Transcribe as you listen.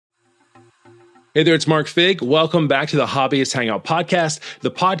Hey there, it's Mark Fig. Welcome back to the Hobbyist Hangout podcast, the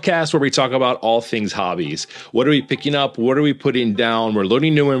podcast where we talk about all things hobbies. What are we picking up? What are we putting down? We're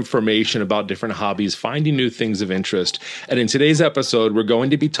learning new information about different hobbies, finding new things of interest. And in today's episode, we're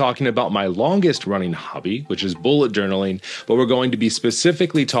going to be talking about my longest running hobby, which is bullet journaling, but we're going to be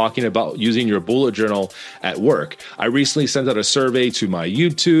specifically talking about using your bullet journal at work. I recently sent out a survey to my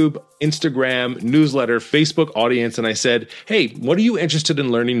YouTube, Instagram, newsletter, Facebook audience, and I said, hey, what are you interested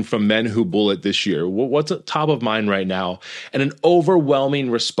in learning from men who bullet this year? What's top of mind right now? And an overwhelming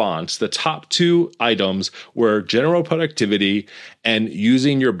response. The top two items were general productivity and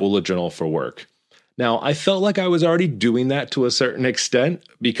using your bullet journal for work. Now, I felt like I was already doing that to a certain extent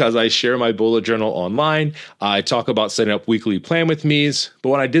because I share my bullet journal online. I talk about setting up weekly plan with me's, but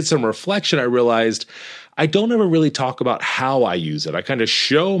when I did some reflection, I realized I don't ever really talk about how I use it. I kind of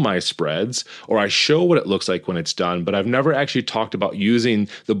show my spreads or I show what it looks like when it's done, but I've never actually talked about using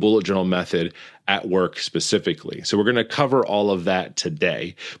the bullet journal method at work specifically. So we're going to cover all of that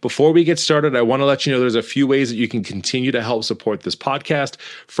today. Before we get started, I want to let you know there's a few ways that you can continue to help support this podcast.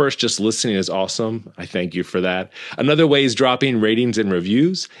 First, just listening is awesome. I thank you for that. Another way is dropping ratings and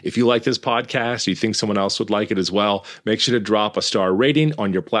reviews. If you like this podcast, you think someone else would like it as well, make sure to drop a star rating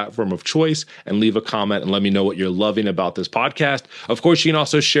on your platform of choice and leave a comment and let me know what you're loving about this podcast. Of course, you can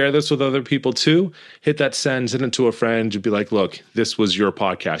also share this with other people too. Hit that send it to a friend and be like, look, this was your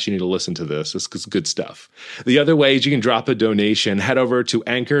podcast. You need to listen to this. This is good stuff. The other way is you can drop a donation. Head over to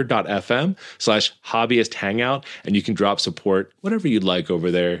anchor.fm/hobbyist hangout and you can drop support, whatever you'd like over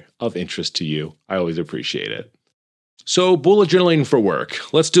there of interest to you. I always appreciate it. So bullet journaling for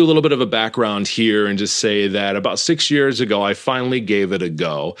work. Let's do a little bit of a background here and just say that about 6 years ago, I finally gave it a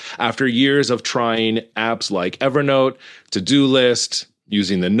go. After years of trying apps like Evernote, To-Do List,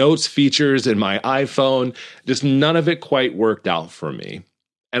 using the notes features in my iPhone, just none of it quite worked out for me.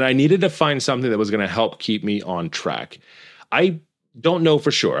 And I needed to find something that was going to help keep me on track. I don't know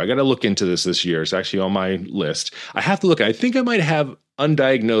for sure. I got to look into this year. It's actually on my list. I have to look. I think I might have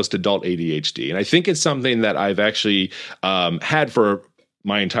undiagnosed adult ADHD. And I think it's something that I've actually had for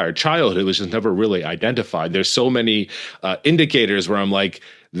my entire childhood. It was just never really identified. There's so many indicators where I'm like,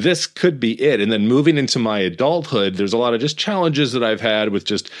 this could be it. And then moving into my adulthood, there's a lot of just challenges that I've had with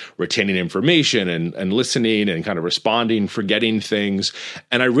just retaining information and listening and kind of responding, forgetting things.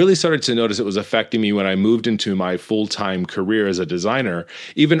 And I really started to notice it was affecting me when I moved into my full-time career as a designer.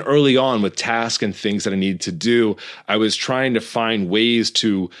 Even early on with tasks and things that I needed to do, I was trying to find ways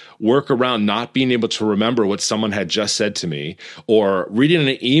to work around not being able to remember what someone had just said to me or reading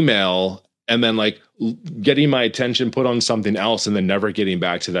an email and then like getting my attention put on something else and then never getting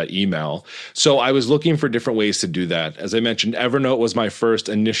back to that email. So I was looking for different ways to do that. As I mentioned, Evernote was my first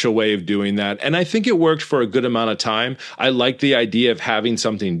initial way of doing that. And I think it worked for a good amount of time. I liked the idea of having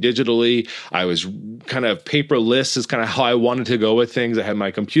something digitally. I was kind of paperless is kind of how I wanted to go with things. I had my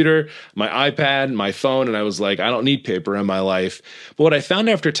computer, my iPad, my phone, and I was like, I don't need paper in my life. But what I found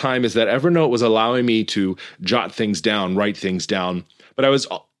after time is that Evernote was allowing me to jot things down, write things down. But I was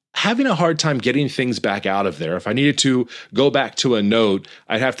having a hard time getting things back out of there. If I needed to go back to a note,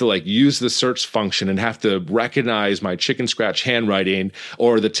 I'd have to like use the search function and have to recognize my chicken scratch handwriting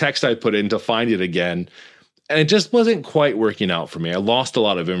or the text I put in to find it again. And it just wasn't quite working out for me. I lost a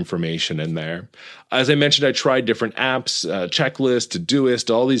lot of information in there. As I mentioned, I tried different apps, checklists,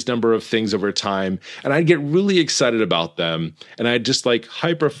 Todoist, all these number of things over time, and I'd get really excited about them. And I'd just like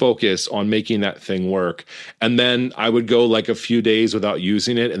hyper focus on making that thing work. And then I would go like a few days without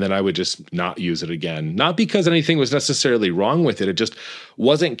using it, and then I would just not use it again. Not because anything was necessarily wrong with it. It just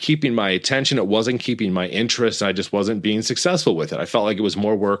wasn't keeping my attention. It wasn't keeping my interest. And I just wasn't being successful with it. I felt like it was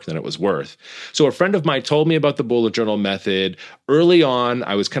more work than it was worth. So a friend of mine told me about the bullet journal method. Early on,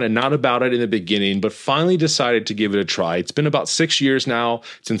 I was kind of not about it in the beginning, but finally decided to give it a try. It's been about 6 years now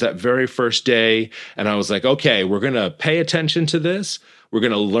since that very first day. And I was like, okay, we're going to pay attention to this. We're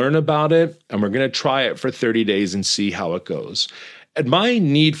going to learn about it and we're going to try it for 30 days and see how it goes. And my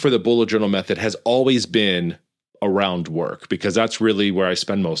need for the bullet journal method has always been around work because that's really where I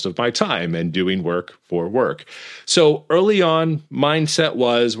spend most of my time and doing work for work. So early on, mindset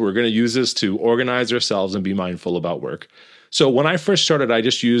was we're going to use this to organize ourselves and be mindful about work. So when I first started, I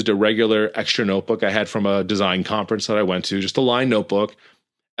just used a regular extra notebook I had from a design conference that I went to, just a line notebook.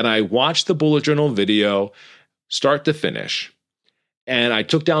 And I watched the bullet journal video start to finish. And I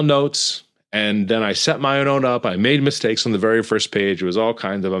took down notes. And then I set my own up. I made mistakes on the very first page. It was all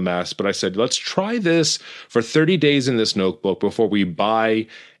kinds of a mess. But I said, let's try this for 30 days in this notebook before we buy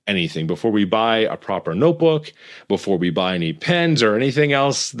anything, before we buy a proper notebook, before we buy any pens or anything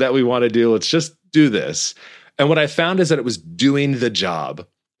else that we want to do. Let's just do this. And what I found is that it was doing the job.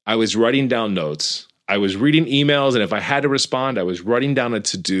 I was writing down notes. I was reading emails, and if I had to respond, I was writing down a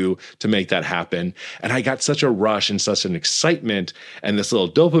to-do to make that happen. And I got such a rush and such an excitement and this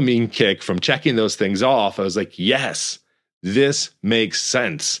little dopamine kick from checking those things off. I was like, yes, this makes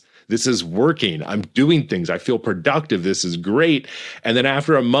sense. This is working. I'm doing things. I feel productive. This is great. And then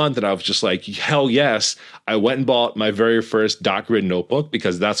after a month, and I was just like, hell yes, I went and bought my very first dot grid notebook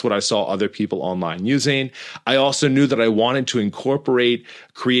because that's what I saw other people online using. I also knew that I wanted to incorporate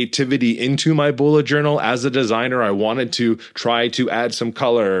creativity into my bullet journal. As a designer, I wanted to try to add some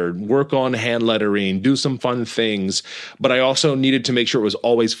color, work on hand lettering, do some fun things. But I also needed to make sure it was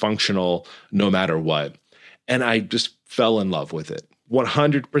always functional no matter what. And I just fell in love with it.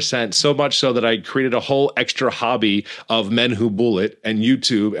 100%, so much so that I created a whole extra hobby of Men Who Bullet and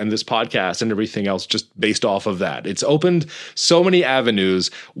YouTube and this podcast and everything else just based off of that. It's opened so many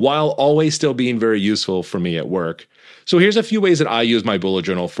avenues while always still being very useful for me at work. So here's a few ways that I use my bullet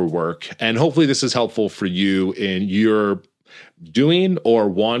journal for work, and hopefully this is helpful for you in your doing or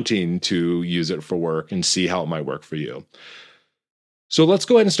wanting to use it for work and see how it might work for you. So let's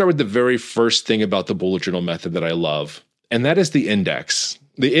go ahead and start with the very first thing about the bullet journal method that I love. And that is the index.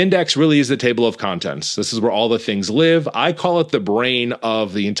 The index really is the table of contents. This is where all the things live. I call it the brain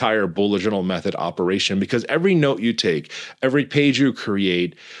of the entire bullet journal method operation because every note you take, every page you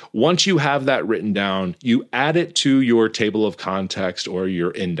create, once you have that written down, you add it to your table of context or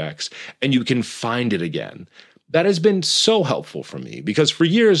your index, and you can find it again. That has been so helpful for me because for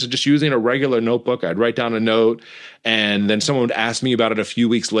years, just using a regular notebook, I'd write down a note and then someone would ask me about it a few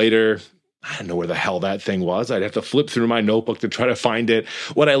weeks later. I don't know where the hell that thing was. I'd have to flip through my notebook to try to find it.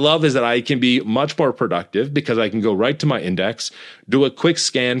 What I love is that I can be much more productive because I can go right to my index, do a quick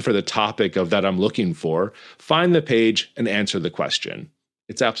scan for the topic of that I'm looking for, find the page, and answer the question.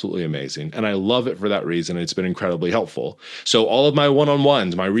 It's absolutely amazing. And I love it for that reason. It's been incredibly helpful. So all of my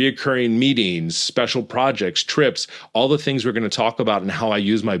one-on-ones, my reoccurring meetings, special projects, trips, all the things we're going to talk about and how I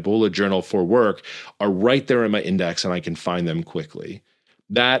use my bullet journal for work are right there in my index and I can find them quickly.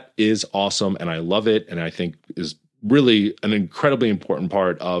 That is awesome, and I love it, and I think is really an incredibly important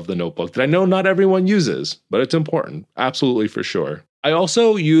part of the notebook that I know not everyone uses, but it's important, absolutely for sure. I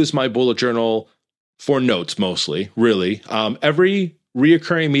also use my bullet journal for notes mostly, really. Every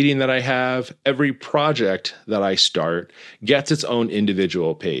reoccurring meeting that I have, every project that I start gets its own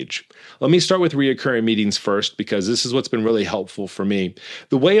individual page. Let me start with reoccurring meetings first because this is what's been really helpful for me.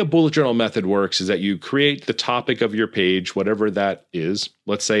 The way a bullet journal method works is that you create the topic of your page, whatever that is.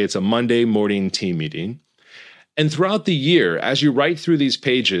 Let's say it's a Monday morning team meeting. And throughout the year, as you write through these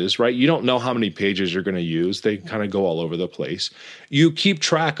pages, right, you don't know how many pages you're going to use. They kind of go all over the place. You keep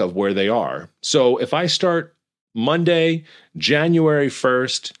track of where they are. So if I start Monday, January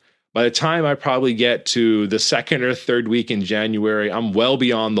 1st, by the time I probably get to the second or third week in January, I'm well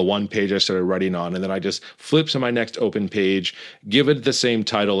beyond the one page I started writing on. And then I just flip to my next open page, give it the same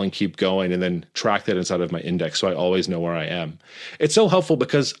title and keep going, and then track that inside of my index so I always know where I am. It's so helpful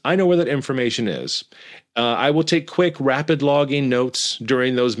because I know where that information is. I will take quick, rapid logging notes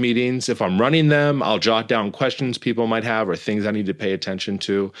during those meetings. If I'm running them, I'll jot down questions people might have or things I need to pay attention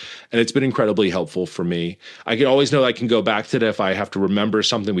to. And it's been incredibly helpful for me. I can always know I can go back to it if I have to remember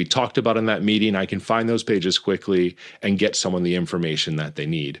something we talked about in that meeting. I can find those pages quickly and get someone the information that they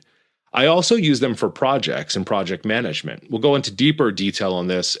need. I also use them for projects and project management. We'll go into deeper detail on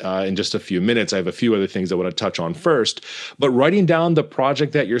this in just a few minutes. I have a few other things I want to touch on first, but writing down the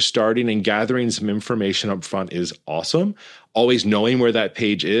project that you're starting and gathering some information up front is awesome. Always knowing where that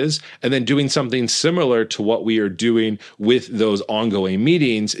page is, and then doing something similar to what we are doing with those ongoing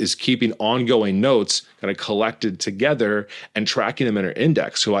meetings is keeping ongoing notes kind of collected together and tracking them in our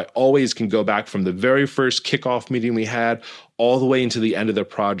index. So I always can go back from the very first kickoff meeting we had all the way into the end of the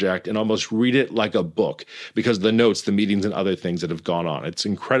project and almost read it like a book because of the notes, the meetings, and other things that have gone on. It's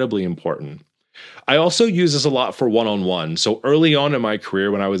incredibly important. I also use this a lot for one-on-one. So early on in my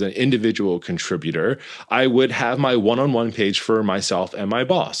career, when I was an individual contributor, I would have my one-on-one page for myself and my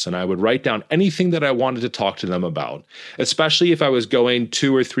boss, and I would write down anything that I wanted to talk to them about. Especially if I was going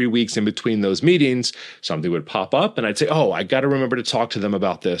 2 or 3 weeks in between those meetings, something would pop up and I'd say, oh, I got to remember to talk to them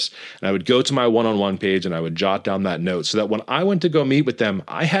about this. And I would go to my one-on-one page and I would jot down that note so that when I went to go meet with them,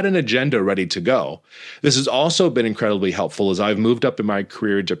 I had an agenda ready to go. This has also been incredibly helpful as I've moved up in my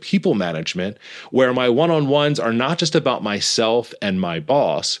career to people management, where my one-on-ones are not just about myself and my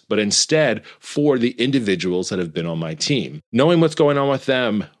boss, but instead for the individuals that have been on my team. Knowing what's going on with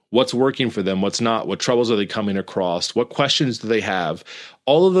them, What's working for them? What's not? What troubles are they coming across? What questions do they have?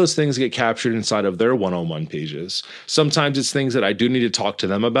 All of those things get captured inside of their one-on-one pages. Sometimes it's things that I do need to talk to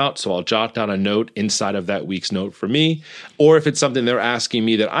them about, so I'll jot down a note inside of that week's note for me. Or if it's something they're asking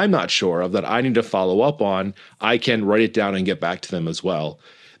me that I'm not sure of, that I need to follow up on, I can write it down and get back to them as well.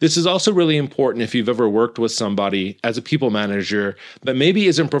 This is also really important if you've ever worked with somebody as a people manager that maybe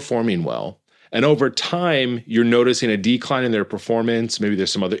isn't performing well. And over time, you're noticing a decline in their performance. Maybe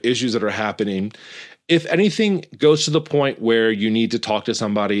there's some other issues that are happening. If anything goes to the point where you need to talk to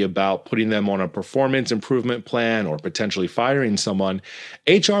somebody about putting them on a performance improvement plan or potentially firing someone,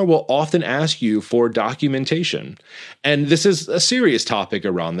 HR will often ask you for documentation. And this is a serious topic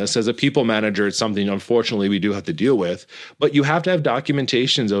around this. As a people manager, it's something, unfortunately, we do have to deal with. But you have to have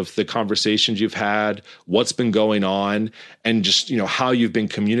documentations of the conversations you've had, what's been going on, and just how you've been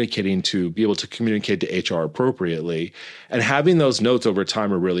communicating to be able to communicate to HR appropriately. And having those notes over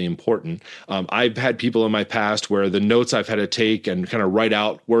time are really important. I've had people in my past where the notes I've had to take and kind of write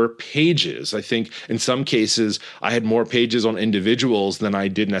out were pages. I think in some cases, I had more pages on individuals than I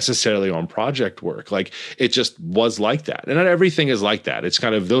did necessarily on project work. Like it just was like that. And not everything is like that. It's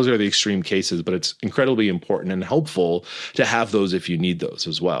kind of, those are the extreme cases, but it's incredibly important and helpful to have those if you need those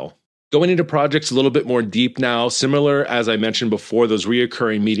as well. Going into projects a little bit more deep now, similar as I mentioned before, those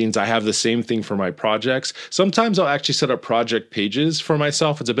reoccurring meetings, I have the same thing for my projects. Sometimes I'll actually set up project pages for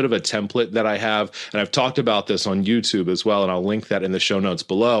myself. It's a bit of a template that I have, and I've talked about this on YouTube as well, and I'll link that in the show notes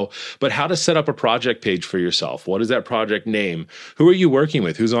below. But how to set up a project page for yourself. What is that project name? Who are you working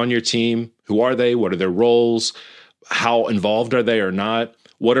with? Who's on your team? Who are they? What are their roles? How involved are they or not?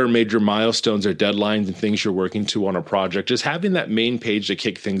 What are major milestones or deadlines and things you're working to on a project? Just having that main page to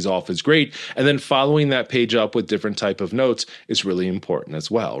kick things off is great. And then following that page up with different type of notes is really important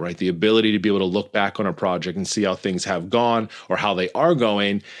as well, right? The ability to be able to look back on a project and see how things have gone or how they are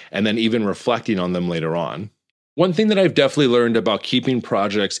going, and then even reflecting on them later on. One thing that I've definitely learned about keeping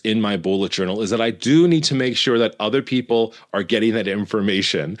projects in my bullet journal is that I do need to make sure that other people are getting that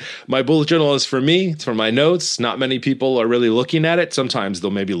information. My bullet journal is for me, it's for my notes. Not many people are really looking at it. Sometimes they'll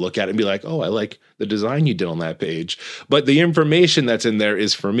maybe look at it and be like, oh, I like the design you did on that page. But the information that's in there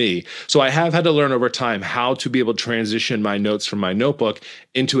is for me. So I have had to learn over time how to be able to transition my notes from my notebook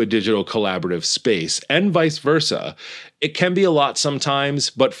into a digital collaborative space and vice versa. It can be a lot sometimes,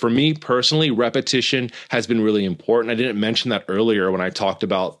 but for me personally, repetition has been really important. I didn't mention that earlier when I talked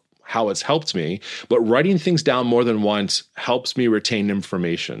about how it's helped me, but writing things down more than once helps me retain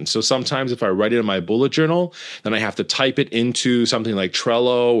information. So sometimes if I write it in my bullet journal, then I have to type it into something like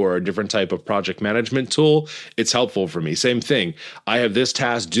Trello or a different type of project management tool. It's helpful for me. Same thing. I have this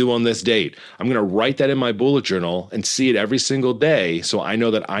task due on this date. I'm going to write that in my bullet journal and see it every single day so I know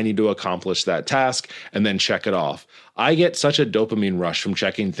that I need to accomplish that task and then check it off. I get such a dopamine rush from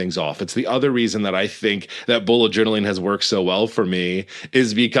checking things off. It's the other reason that I think that bullet journaling has worked so well for me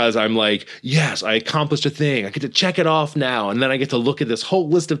is because I'm like, yes, I accomplished a thing. I get to check it off now. And then I get to look at this whole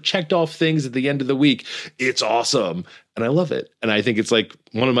list of checked off things at the end of the week. It's awesome. And I love it. And I think it's like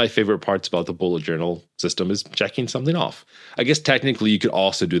one of my favorite parts about the bullet journal system is checking something off. I guess technically you could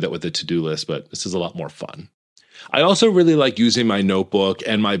also do that with a to-do list, but this is a lot more fun. I also really like using my notebook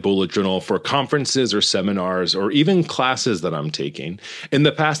and my bullet journal for conferences or seminars or even classes that I'm taking. In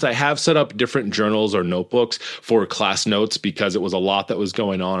the past, I have set up different journals or notebooks for class notes because it was a lot that was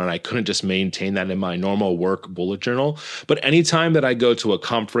going on and I couldn't just maintain that in my normal work bullet journal. But anytime that I go to a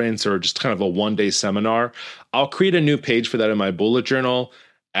conference or just kind of a one-day seminar, I'll create a new page for that in my bullet journal,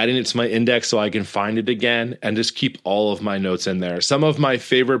 adding it to my index so I can find it again and just keep all of my notes in there. Some of my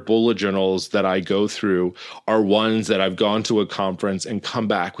favorite bullet journals that I go through are ones that I've gone to a conference and come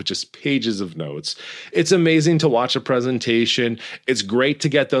back with just pages of notes. It's amazing to watch a presentation. It's great to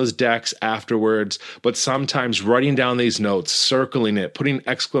get those decks afterwards, but sometimes writing down these notes, circling it, putting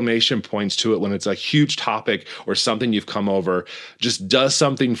exclamation points to it when it's a huge topic or something you've come over just does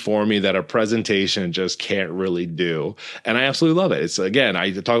something for me that a presentation just can't really do. And I absolutely love it. It's, again,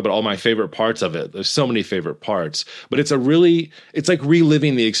 I talk about all my favorite parts of it. There's so many favorite parts, but it's like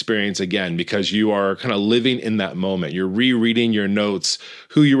reliving the experience again, because you are kind of living in that moment. You're rereading your notes,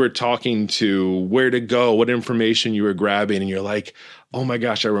 who you were talking to, where to go, what information you were grabbing. And you're like, oh my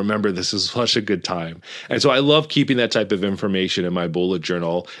gosh, I remember this is such a good time. And so I love keeping that type of information in my bullet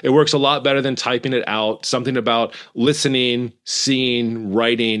journal. It works a lot better than typing it out. Something about listening, seeing,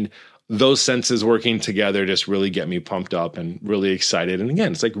 writing. those senses working together just really get me pumped up and really excited. And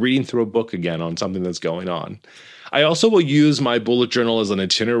again, it's like reading through a book again on something that's going on. I also will use my bullet journal as an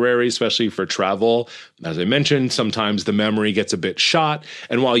itinerary, especially for travel. As I mentioned, sometimes the memory gets a bit shot.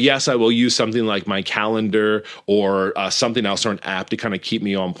 And while, yes, I will use something like my calendar or something else or an app to kind of keep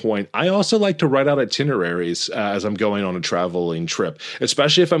me on point, I also like to write out itineraries as I'm going on a traveling trip,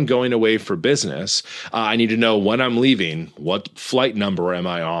 especially if I'm going away for business. I need to know when I'm leaving, what flight number am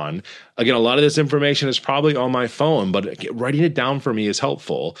I on. Again, a lot of this information is probably on my phone, but writing it down for me is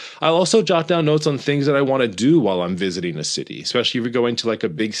helpful. I'll also jot down notes on things that I want to do while I'm visiting a city, especially if you're going to like a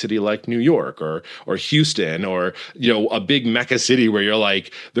big city like New York or Houston or, a big mecca city where you're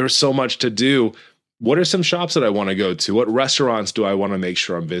like, there's so much to do. What are some shops that I want to go to? What restaurants do I want to make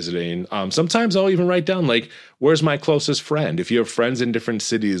sure I'm visiting? Sometimes I'll even write down, like, where's my closest friend? If you have friends in different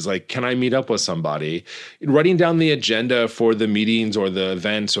cities, like, can I meet up with somebody? Writing down the agenda for the meetings or the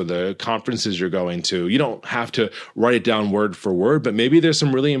events or the conferences you're going to. You don't have to write it down word for word, but maybe there's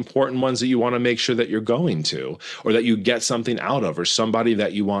some really important ones that you want to make sure that you're going to, or that you get something out of, or somebody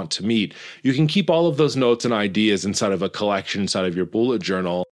that you want to meet. You can keep all of those notes and ideas inside of a collection inside of your bullet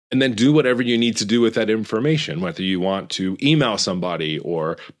journal. And then do whatever you need to do with that information, whether you want to email somebody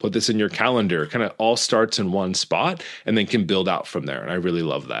or put this in your calendar. Kind of all starts in one spot and then can build out from there. And I really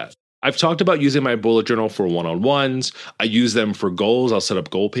love that. I've talked about using my bullet journal for one-on-ones. I use them for goals. I'll set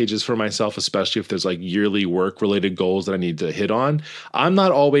up goal pages for myself, especially if there's like yearly work-related goals that I need to hit on. I'm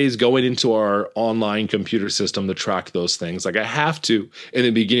not always going into our online computer system to track those things. Like I have to in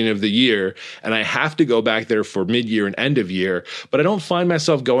the beginning of the year, and I have to go back there for mid-year and end of year, but I don't find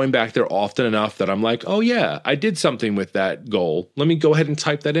myself going back there often enough that I'm like, oh yeah, I did something with that goal. Let me go ahead and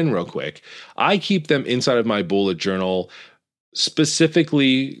type that in real quick. I keep them inside of my bullet journal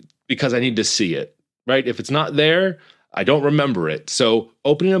specifically because I need to see it, right? If it's not there, I don't remember it. So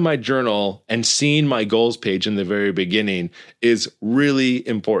opening up my journal and seeing my goals page in the very beginning is really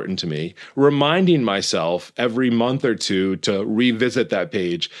important to me. Reminding myself every month or two to revisit that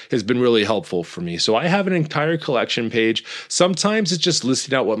page has been really helpful for me. So I have an entire collection page. Sometimes it's just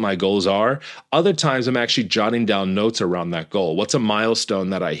listing out what my goals are. Other times I'm actually jotting down notes around that goal. What's a milestone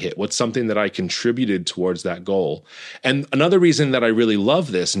that I hit? What's something that I contributed towards that goal? And another reason that I really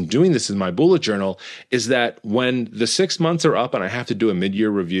love this and doing this in my bullet journal is that when the 6 months are up and I have to do a mid-year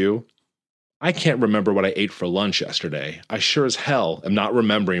review, I can't remember what I ate for lunch yesterday. I sure as hell am not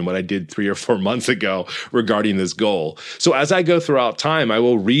remembering what I did 3 or 4 months ago regarding this goal. So as I go throughout time, I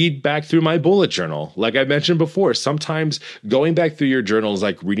will read back through my bullet journal. Like I mentioned before, sometimes going back through your journal is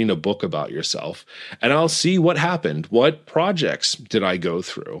like reading a book about yourself. And I'll see what happened. What projects did I go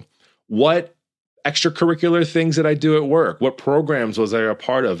through? What extracurricular things that I do at work? What programs was I a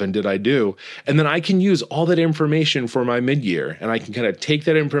part of and did I do? And then I can use all that information for my mid-year, and I can kind of take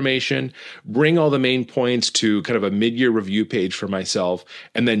that information, bring all the main points to kind of a mid-year review page for myself,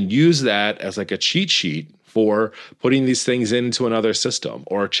 and then use that as like a cheat sheet for putting these things into another system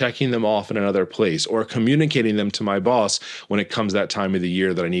or checking them off in another place or communicating them to my boss when it comes that time of the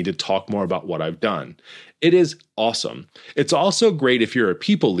year that I need to talk more about what I've done. It is awesome. It's also great if you're a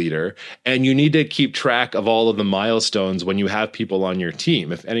people leader and you need to keep track of all of the milestones when you have people on your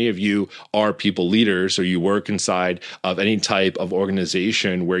team. If any of you are people leaders or you work inside of any type of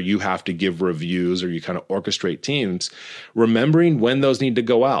organization where you have to give reviews or you kind of orchestrate teams, remembering when those need to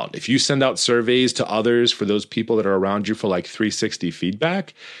go out. If you send out surveys to others for those people that are around you for like 360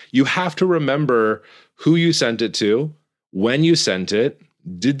 feedback, you have to remember who you sent it to, when you sent it.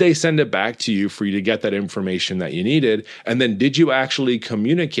 Did they send it back to you for you to get that information that you needed? And then did you actually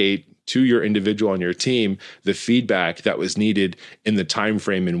communicate to your individual on your team the feedback that was needed in the time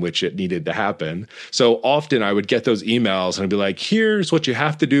frame in which it needed to happen? So often I would get those emails and I'd be like, here's what you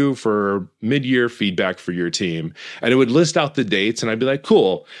have to do for mid-year feedback for your team. And it would list out the dates and I'd be like,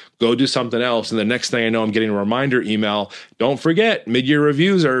 cool, go do something else. And the next thing I know, I'm getting a reminder email. Don't forget, mid-year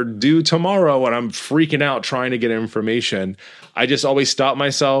reviews are due tomorrow. And I'm freaking out trying to get information. I just always stop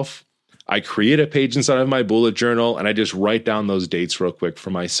myself. I create a page inside of my bullet journal and I just write down those dates real quick for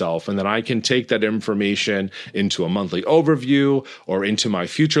myself. And then I can take that information into a monthly overview or into my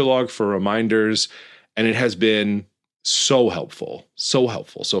future log for reminders. And it has been so helpful, so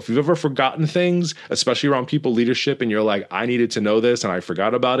helpful. So if you've ever forgotten things, especially around people leadership, and you're like, I needed to know this and I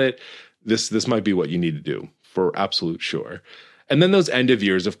forgot about it, this might be what you need to do for absolute sure. And then those end of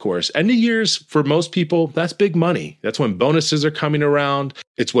years, of course. End of years, for most people, that's big money. That's when bonuses are coming around.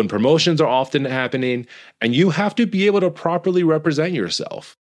 It's when promotions are often happening. And you have to be able to properly represent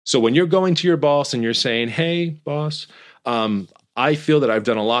yourself. So when you're going to your boss and you're saying, hey, boss, I feel that I've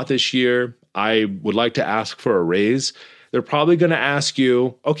done a lot this year. I would like to ask for a raise. they're probably going to ask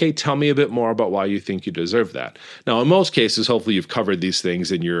you, okay, tell me a bit more about why you think you deserve that. Now, in most cases, hopefully you've covered these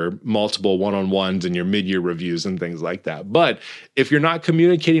things in your multiple one-on-ones and your mid-year reviews and things like that. But if you're not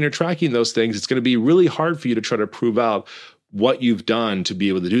communicating or tracking those things, it's going to be really hard for you to try to prove out what you've done to be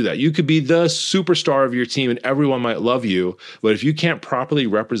able to do that. You could be the superstar of your team and everyone might love you, but if you can't properly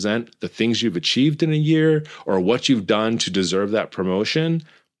represent the things you've achieved in a year or what you've done to deserve that promotion,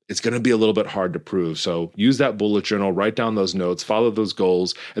 it's going to be a little bit hard to prove. So use that bullet journal, write down those notes, follow those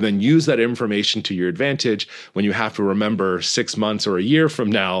goals, and then use that information to your advantage when you have to remember 6 months or a year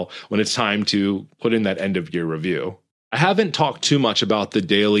from now when it's time to put in that end of year review. I haven't talked too much about the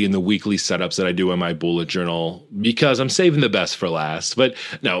daily and the weekly setups that I do in my bullet journal because I'm saving the best for last. But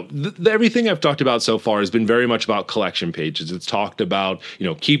no, everything I've talked about so far has been very much about collection pages. It's talked about,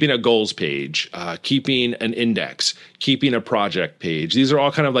 keeping a goals page, keeping an index, keeping a project page. These are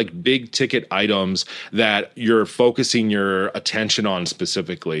all kind of like big ticket items that you're focusing your attention on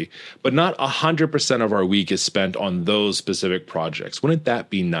specifically, but not 100% of our week is spent on those specific projects. Wouldn't that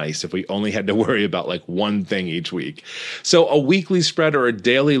be nice if we only had to worry about like one thing each week? So a weekly spread or a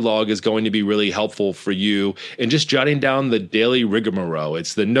daily log is going to be really helpful for you in just jotting down the daily rigmarole.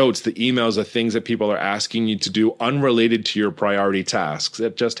 It's the notes, the emails, the things that people are asking you to do unrelated to your priority tasks.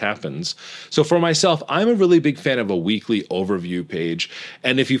 It just happens. So for myself, I'm a really big fan of a weekly overview page.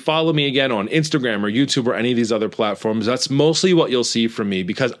 And if you follow me again on Instagram or YouTube or any of these other platforms, that's mostly what you'll see from me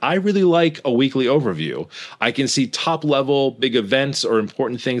because I really like a weekly overview. I can see top level big events or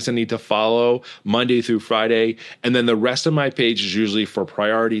important things I need to follow Monday through Friday. And then the rest of my page is usually for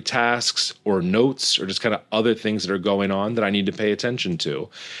priority tasks or notes or just kind of other things that are going on that I need to pay attention to.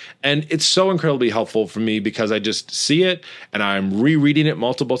 And it's so incredibly helpful for me because I just see it and I'm rereading it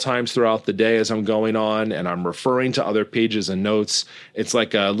multiple times throughout the day as I'm going on and I'm referring to other pages and notes. It's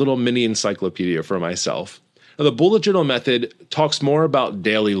like a little mini encyclopedia for myself. Now, the bullet journal method talks more about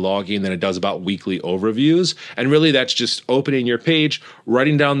daily logging than it does about weekly overviews. And really, that's just opening your page,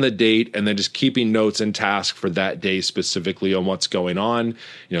 writing down the date, and then just keeping notes and tasks for that day specifically on what's going on.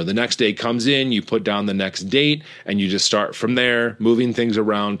 The next day comes in, you put down the next date, and you just start from there, moving things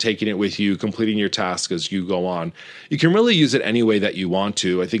around, taking it with you, completing your task as you go on. You can really use it any way that you want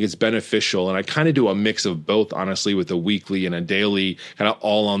to. I think it's beneficial, and I kind of do a mix of both, honestly, with a weekly and a daily, kind of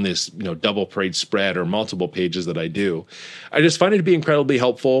all on this, double page spread or multiple pages that I do. I just find it to be incredibly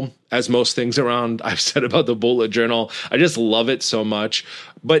helpful. As most things around I've said about the bullet journal, I just love it so much.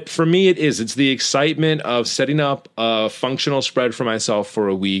 But for me, it's the excitement of setting up a functional spread for myself for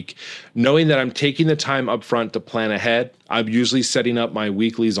a week, knowing that I'm taking the time up front to plan ahead. I'm usually setting up my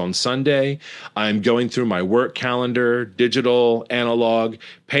weeklies on Sunday. I'm going through my work calendar, digital, analog,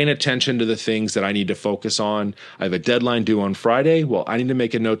 paying attention to the things that I need to focus on. I have a deadline due on Friday. Well, I need to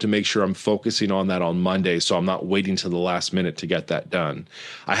make a note to make sure I'm focusing on that on Monday so I'm not waiting till the last minute to get that done.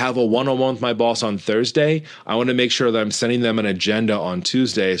 I have a one-on-one with my boss on Thursday. I want to make sure that I'm sending them an agenda on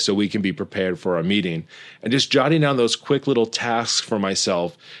Tuesday so we can be prepared for our meeting. And just jotting down those quick little tasks for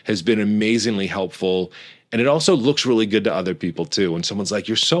myself has been amazingly helpful. And it also looks really good to other people too. When someone's like,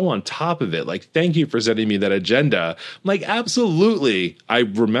 you're so on top of it. Like, thank you for sending me that agenda. I'm like, absolutely. I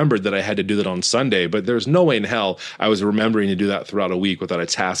remembered that I had to do that on Sunday, but there's no way in hell I was remembering to do that throughout a week without a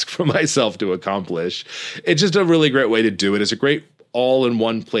task for myself to accomplish. It's just a really great way to do it. It's a great all in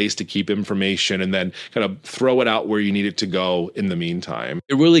one place to keep information and then kind of throw it out where you need it to go in the meantime.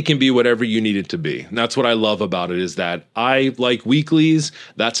 It really can be whatever you need it to be. And that's what I love about it is that I like weeklies.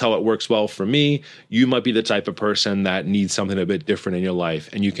 That's how it works well for me. You might be the type of person that needs something a bit different in your life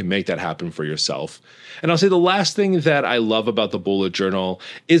and you can make that happen for yourself. And I'll say the last thing that I love about the bullet journal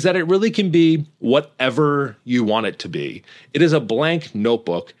is that it really can be whatever you want it to be. It is a blank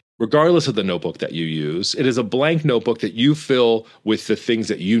notebook. Regardless of the notebook that you use, it is a blank notebook that you fill with the things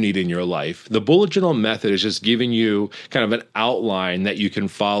that you need in your life. The bullet journal method is just giving you kind of an outline that you can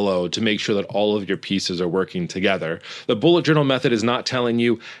follow to make sure that all of your pieces are working together. The bullet journal method is not telling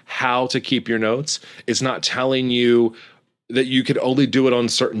you how to keep your notes. It's not telling you that you could only do it on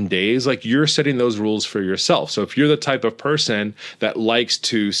certain days. Like, you're setting those rules for yourself. So if you're the type of person that likes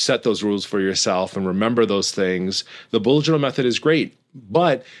to set those rules for yourself and remember those things, the bullet journal method is great.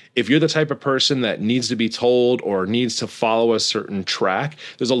 But if you're the type of person that needs to be told or needs to follow a certain track,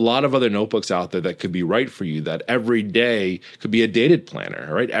 there's a lot of other notebooks out there that could be right for you, that every day could be a dated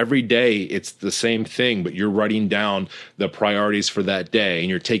planner, right? Every day it's the same thing, but you're writing down the priorities for that day and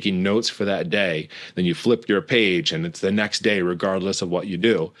you're taking notes for that day. Then you flip your page and it's the next day, regardless of what you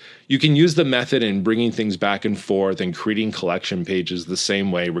do. You can use the method in bringing things back and forth and creating collection pages the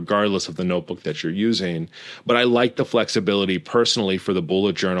same way, regardless of the notebook that you're using. But I like the flexibility personally for the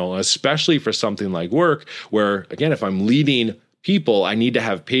bullet journal, especially for something like work, where, again, if I'm leading people, I need to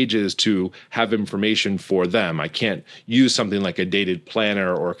have pages to have information for them. I can't use something like a dated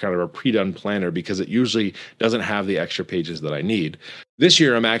planner or kind of a pre-done planner because it usually doesn't have the extra pages that I need. This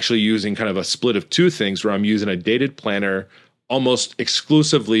year, I'm actually using kind of a split of two things where I'm using a dated planner almost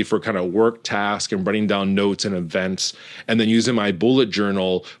exclusively for kind of work tasks and writing down notes and events, and then using my bullet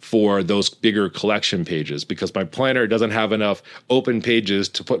journal for those bigger collection pages, because my planner doesn't have enough open pages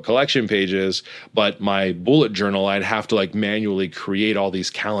to put collection pages, but my bullet journal, I'd have to like manually create all these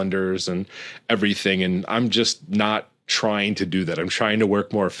calendars and everything, and I'm just not trying to do that. I'm trying to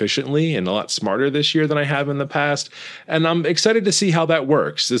work more efficiently and a lot smarter this year than I have in the past. And I'm excited to see how that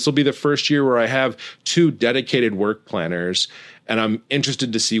works. This will be the first year where I have two dedicated work planners, and I'm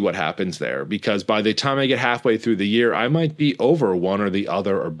interested to see what happens there, because by the time I get halfway through the year, I might be over one or the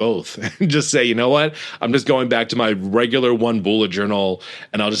other or both and just say, you know what, I'm just going back to my regular one bullet journal,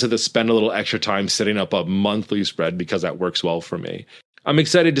 and I'll just have to spend a little extra time setting up a monthly spread because that works well for me. I'm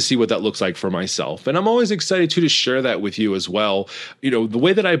excited to see what that looks like for myself. And I'm always excited to share that with you as well. You know, the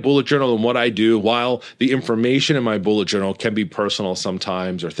way that I bullet journal and what I do, while the information in my bullet journal can be personal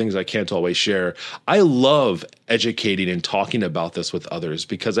sometimes or things I can't always share, I love educating and talking about this with others,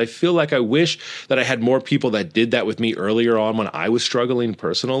 because I feel like I wish that I had more people that did that with me earlier on when I was struggling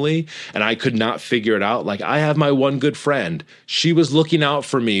personally and I could not figure it out. Like, I have my one good friend. She was looking out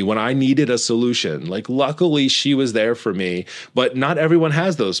for me when I needed a solution. Like, luckily she was there for me, but not everyone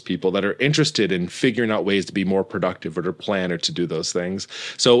has those people that are interested in figuring out ways to be more productive or to plan or to do those things.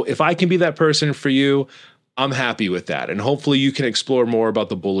 So if I can be that person for you, I'm happy with that. And hopefully you can explore more about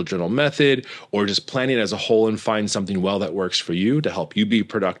the bullet journal method or just planning as a whole and find something well that works for you to help you be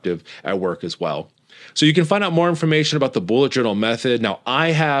productive at work as well. So you can find out more information about the bullet journal method. Now,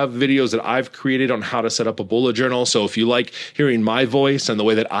 I have videos that I've created on how to set up a bullet journal. So if you like hearing my voice and the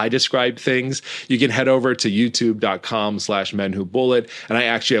way that I describe things, you can head over to youtube.com/menwhobullet. And I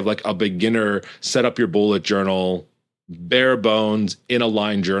actually have like a beginner set up your bullet journal, bare bones, in a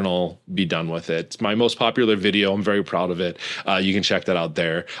line journal, be done with it. It's my most popular video. I'm very proud of it. You can check that out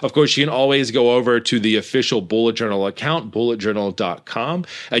there. Of course, you can always go over to the official bullet journal account, bulletjournal.com,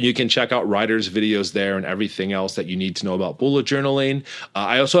 and you can check out Ryder's videos there and everything else that you need to know about bullet journaling.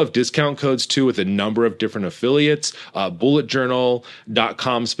 I also have discount codes too with a number of different affiliates.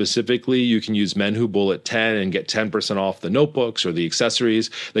 Bulletjournal.com specifically, you can use Men Who Bullet 10 and get 10% off the notebooks or the accessories.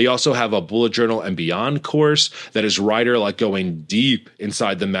 They also have a bullet journal and beyond course that is Ryder like going deep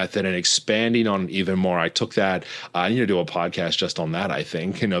inside the method and expanding on it even more. I took that, I need to do a podcast just on that, I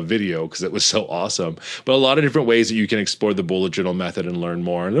think, in a video, because it was so awesome. But a lot of different ways that you can explore the bullet journal method and learn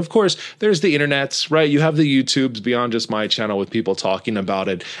more. And of course, there's the internets, right? You have the YouTubes beyond just my channel with people talking about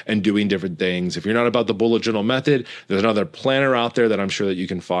it and doing different things. If you're not about the bullet journal method, there's another planner out there that I'm sure that you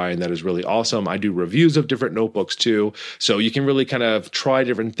can find that is really awesome. I do reviews of different notebooks too. So you can really kind of try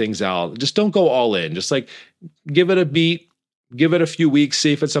different things out. Just don't go all in. Just like give it a beat, give it a few weeks,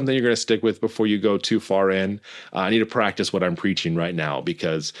 see if it's something you're going to stick with before you go too far in. I need to practice what I'm preaching right now,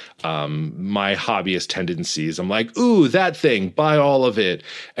 because my hobbyist tendencies, I'm like, ooh, that thing, buy all of it,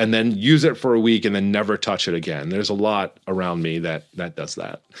 and then use it for a week and then never touch it again. There's a lot around me that does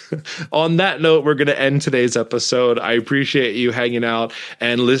that. On that note, we're going to end today's episode. I appreciate you hanging out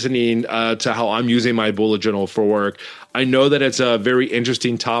and listening to how I'm using my bullet journal for work. I know that it's a very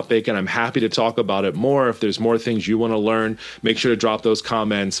interesting topic, and I'm happy to talk about it more. If there's more things you want to learn, make sure to drop those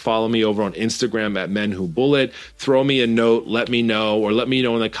comments. Follow me over on Instagram at Men Who Bullet. Throw me a note, let me know, or let me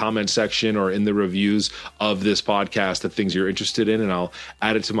know in the comment section or in the reviews of this podcast the things you're interested in, and I'll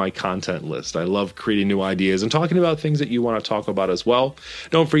add it to my content list. I love creating new ideas and talking about things that you want to talk about as well.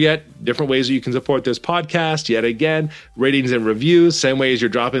 Don't forget, different ways that you can support this podcast. Yet again, ratings and reviews, same way as you're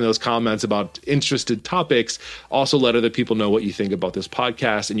dropping those comments about interested topics. Also, let other people know what you think about this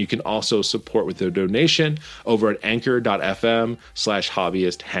podcast, and you can also support with a donation over at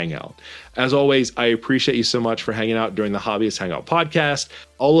anchor.fm/hobbyist hangout. As always, I appreciate you so much for hanging out during the Hobbyist Hangout podcast.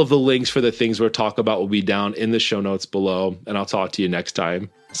 All of the links for the things we'll talk about will be down in the show notes below, and I'll talk to you next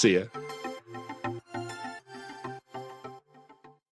time. See ya.